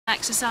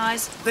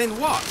exercise. Then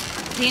what?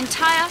 The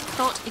entire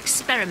thought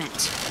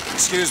experiment.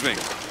 Excuse me.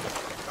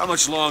 How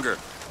much longer?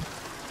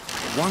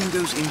 One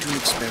goes into an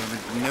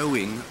experiment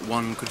knowing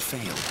one could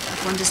fail.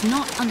 One does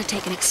not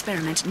undertake an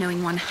experiment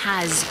knowing one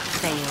has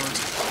failed.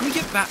 Can we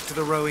get back to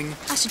the rowing?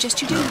 I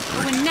suggest you do,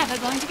 but we're never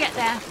going to get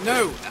there.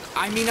 No,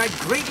 I mean, I'd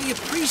greatly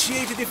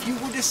appreciate it if you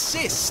would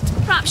assist.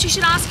 Perhaps you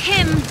should ask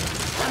him.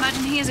 I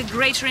imagine he has a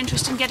greater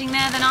interest in getting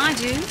there than I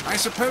do. I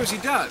suppose he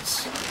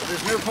does. But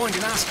there's no point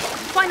in asking.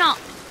 Why not?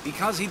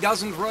 Because he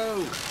doesn't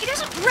row. He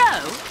doesn't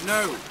row?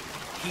 No,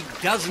 he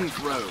doesn't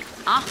row.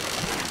 Ah,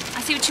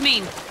 I see what you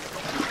mean.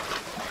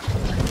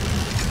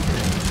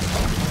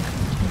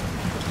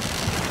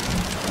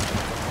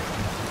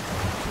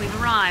 We've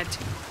arrived.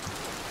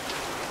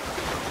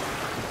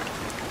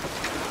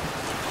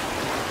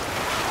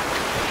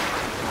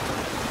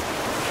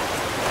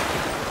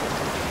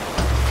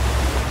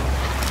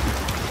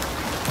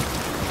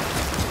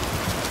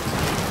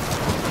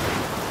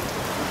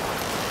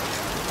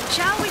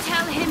 Shall we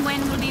tell him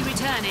when we'll be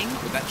returning?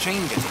 Would that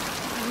chain get him?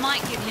 It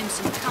might give him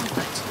some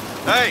comfort.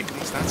 Hey! At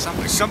least that's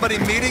something. Is somebody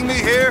meeting me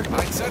here?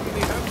 I'd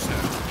certainly hope so.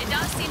 It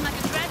does seem like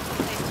a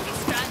dreadful place to be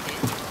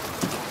stranded.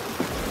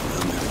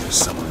 Well, maybe there's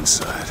someone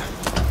inside.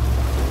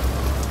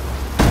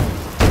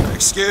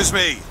 Excuse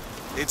me.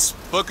 It's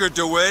Booker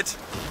DeWitt.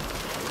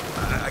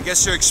 I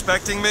guess you're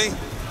expecting me?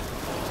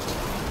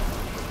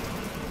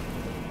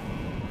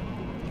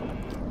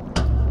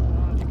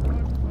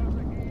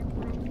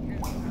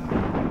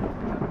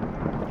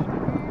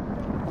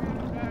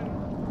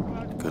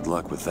 Good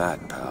luck with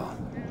that, pal.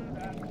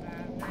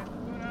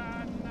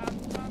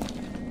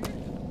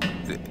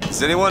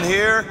 Is anyone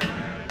here?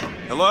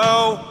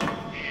 Hello?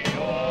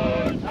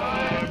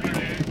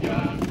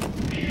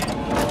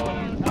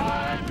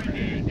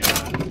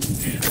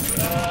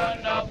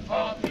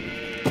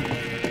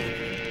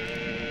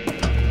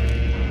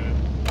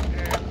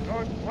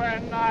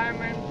 When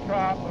I'm in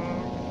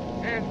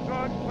trouble, it's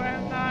good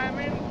when I'm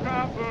in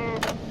trouble,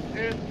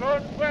 it's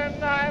good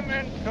when I'm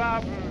in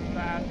trouble,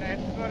 and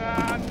it's good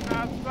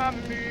enough for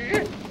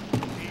me.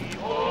 The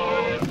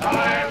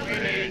old-time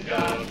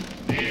religion,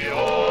 the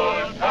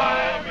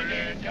old-time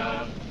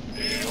religion,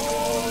 the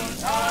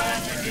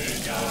old-time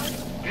religion,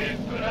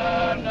 it's good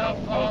enough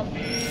for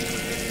me.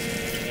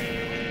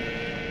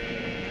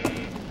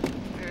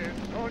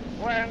 It's good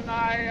when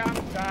I am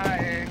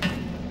dying,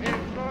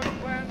 it's good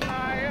when I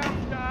am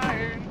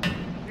dying,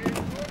 it's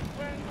good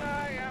when I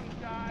am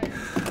dying.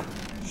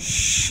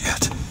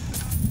 Shit.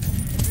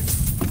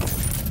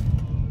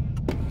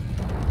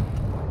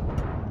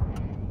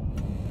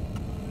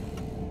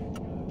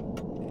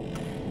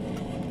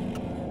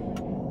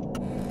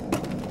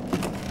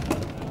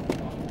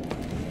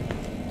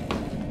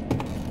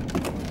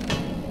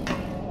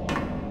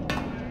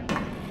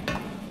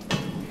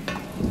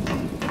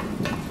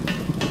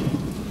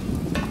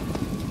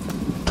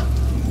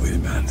 Wait a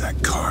minute, that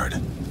card.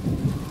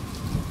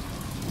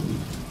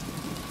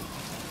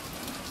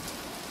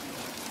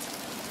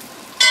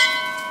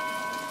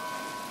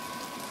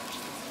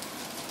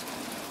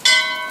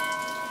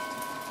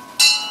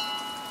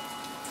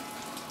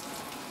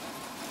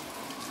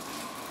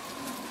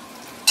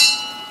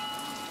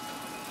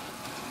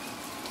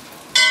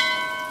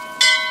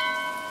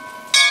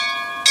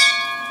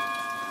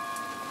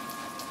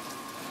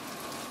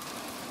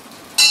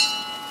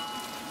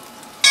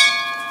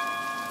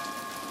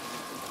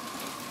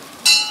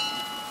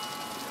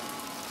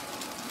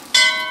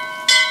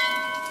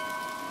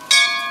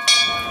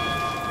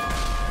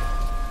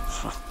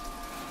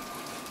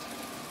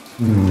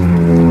 What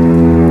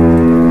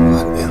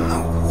in the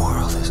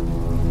world is...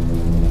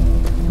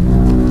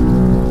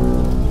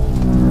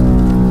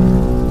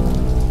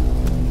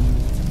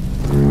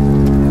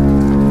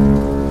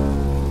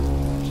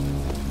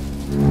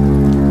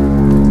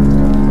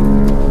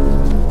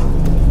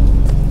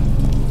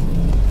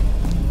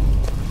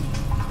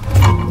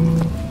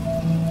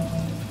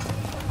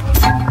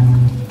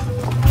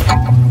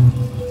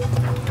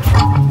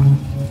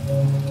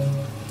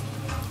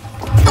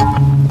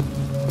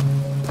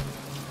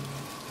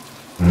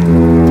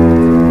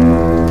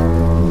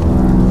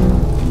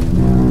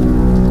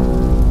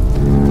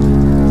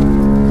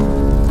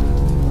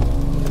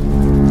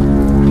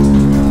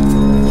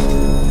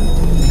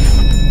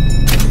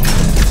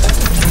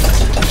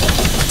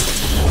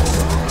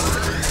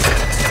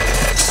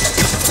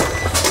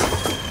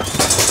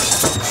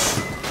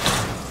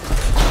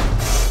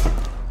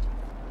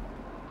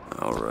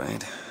 All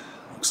right.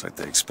 Looks like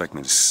they expect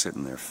me to sit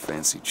in their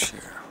fancy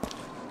chair.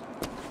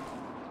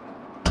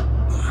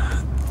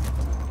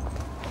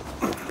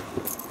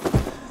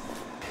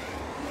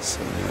 So,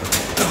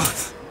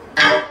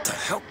 what the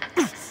hell?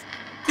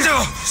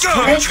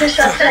 Make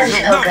yourself a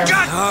token.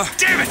 God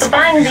damn it! The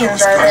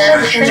bindings are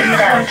there to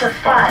down to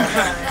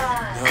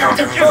 5. Count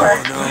to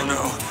 4.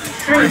 No.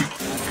 3,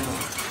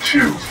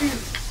 2,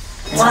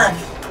 1.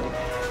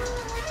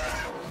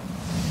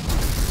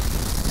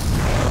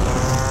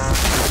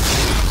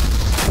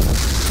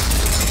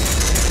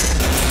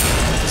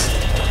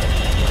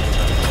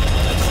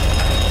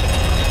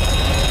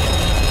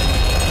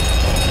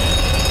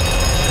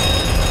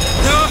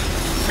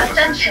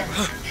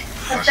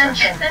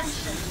 Ascension.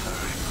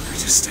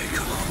 Just stay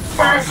calm.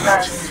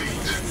 5,000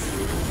 feet.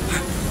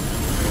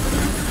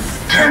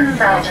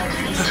 10,000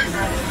 feet.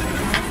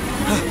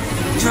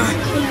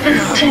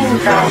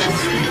 15,000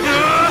 feet.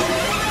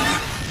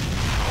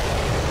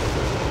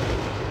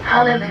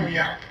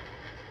 Hallelujah.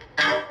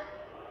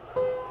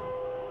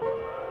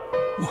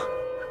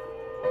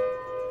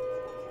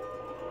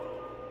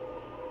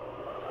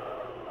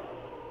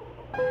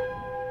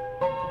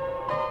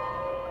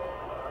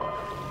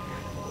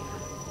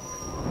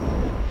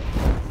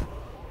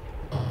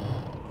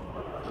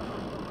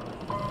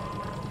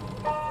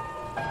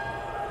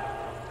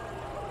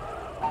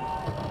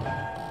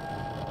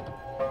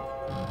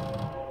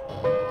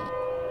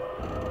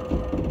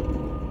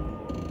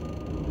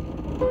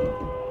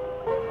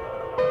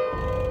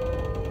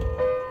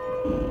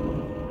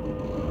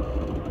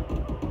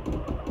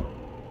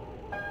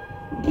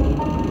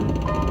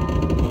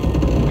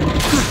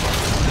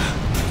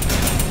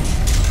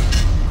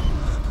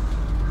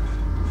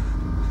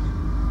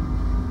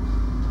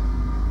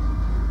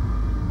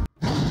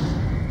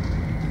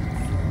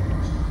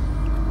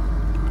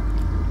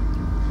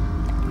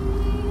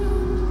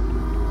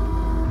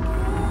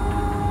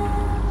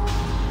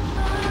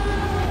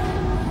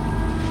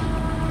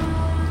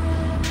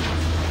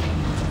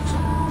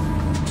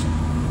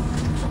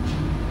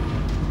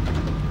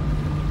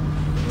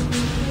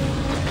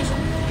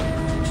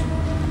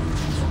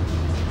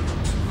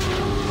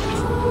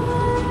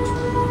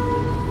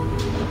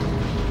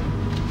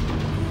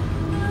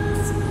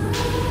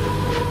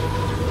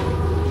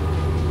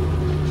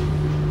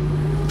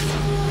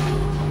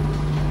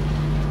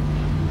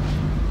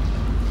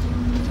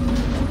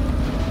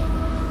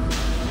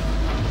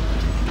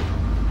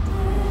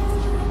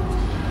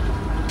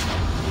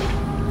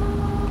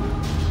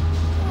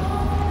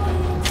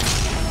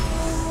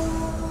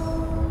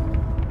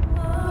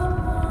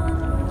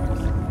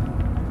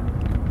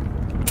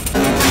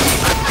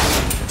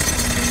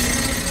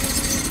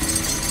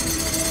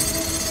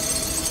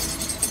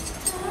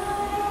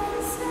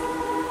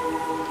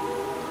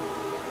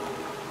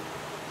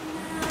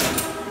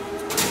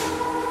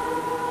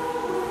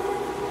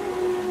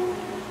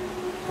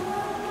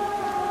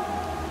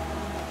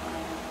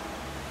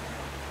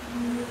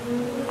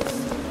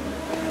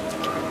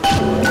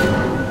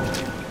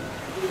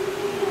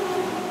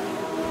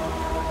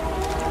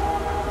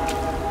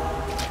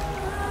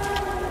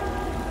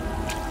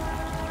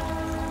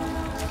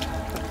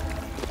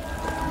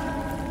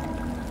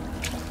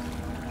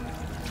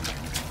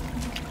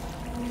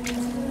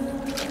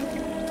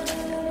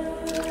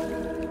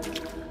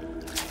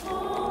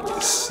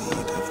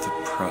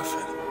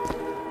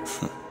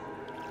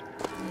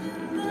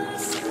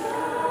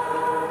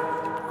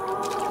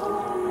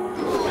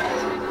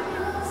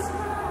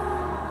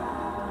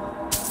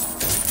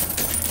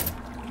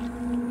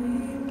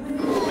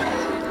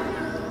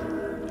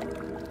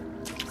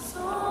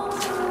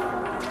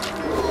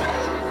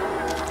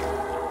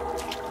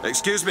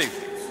 Excuse me,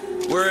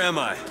 where am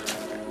I?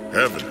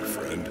 Heaven,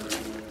 friend.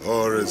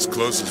 Or as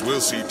close as we'll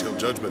see till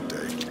Judgment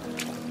Day.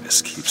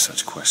 Just keep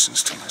such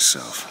questions to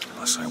myself,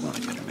 unless I want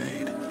to get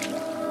made.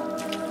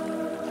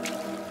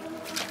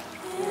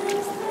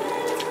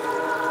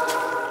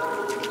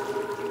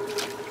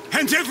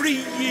 And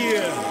every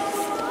year,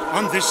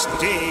 on this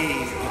day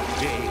of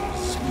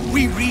days,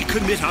 we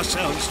recommit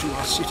ourselves to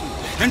our city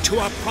and to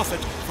our prophet,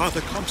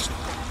 Father Comstock.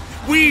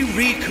 We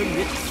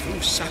recommit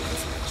through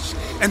sacrifice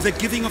and the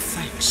giving of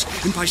thanks,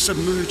 and by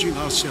submerging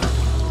ourselves.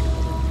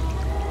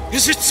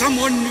 Is it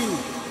someone new?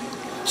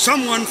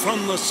 Someone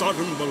from the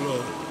Sodom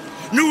below,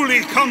 newly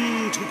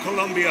come to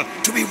Columbia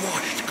to be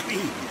washed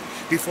clean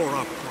before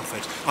our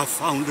prophet, our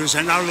founders,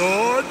 and our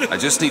Lord? I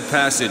just need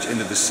passage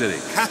into the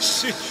city.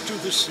 Passage to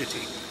the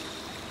city.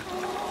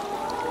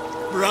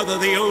 Brother,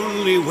 the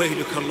only way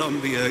to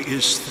Columbia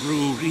is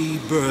through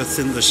rebirth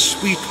in the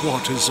sweet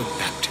waters of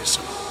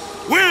baptism.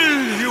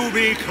 Will you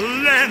be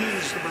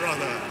cleansed,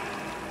 brother?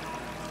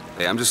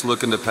 Hey, I'm just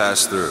looking to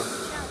pass through.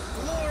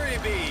 Glory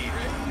be!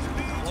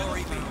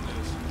 Glory be!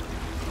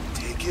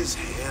 Take his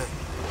hand.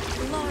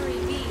 Glory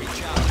be.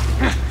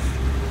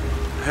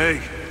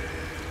 Hey.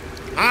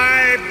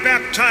 I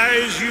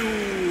baptize you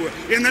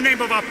in the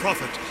name of our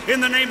prophet,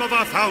 in the name of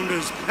our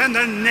founders, and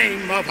the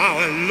name of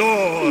our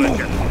Lord.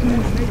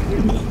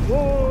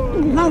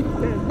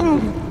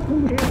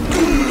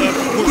 The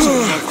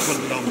bosom of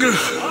Columbia.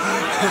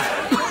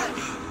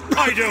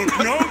 I don't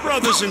know,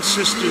 brothers and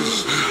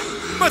sisters,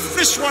 but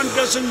this one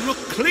doesn't look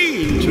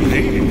clean to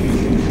me.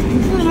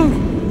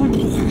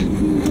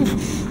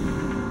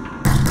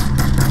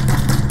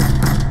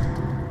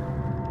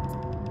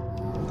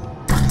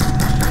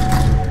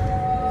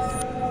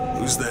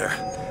 Who's there?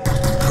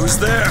 Who's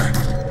there?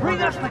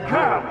 Bring us the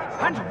curb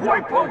and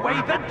wipe away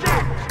the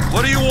debt.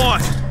 What do you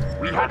want?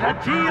 We had a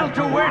deal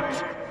to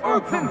it.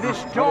 Open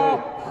this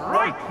door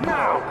right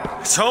now.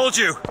 I told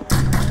you.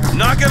 I'm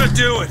not gonna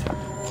do it.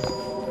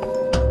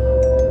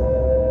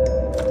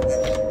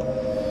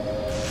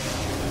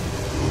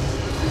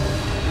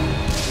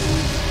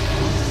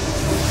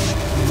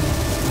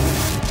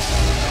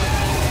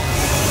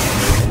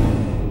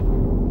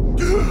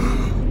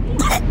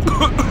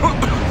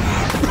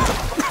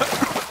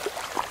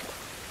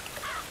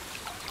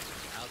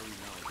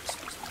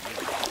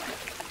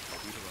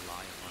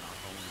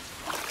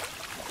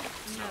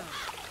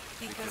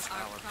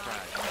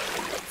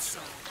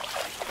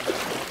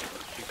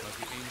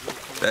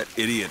 That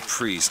idiot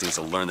priest needs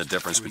to learn the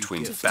difference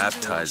between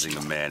baptizing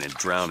a man and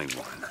drowning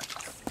one.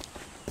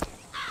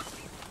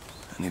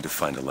 I need to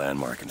find a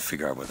landmark and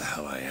figure out where the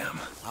hell I am.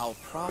 I'll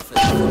profit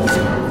from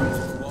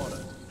the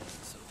water.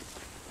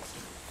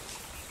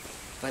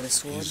 By the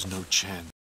sword? There's no chance.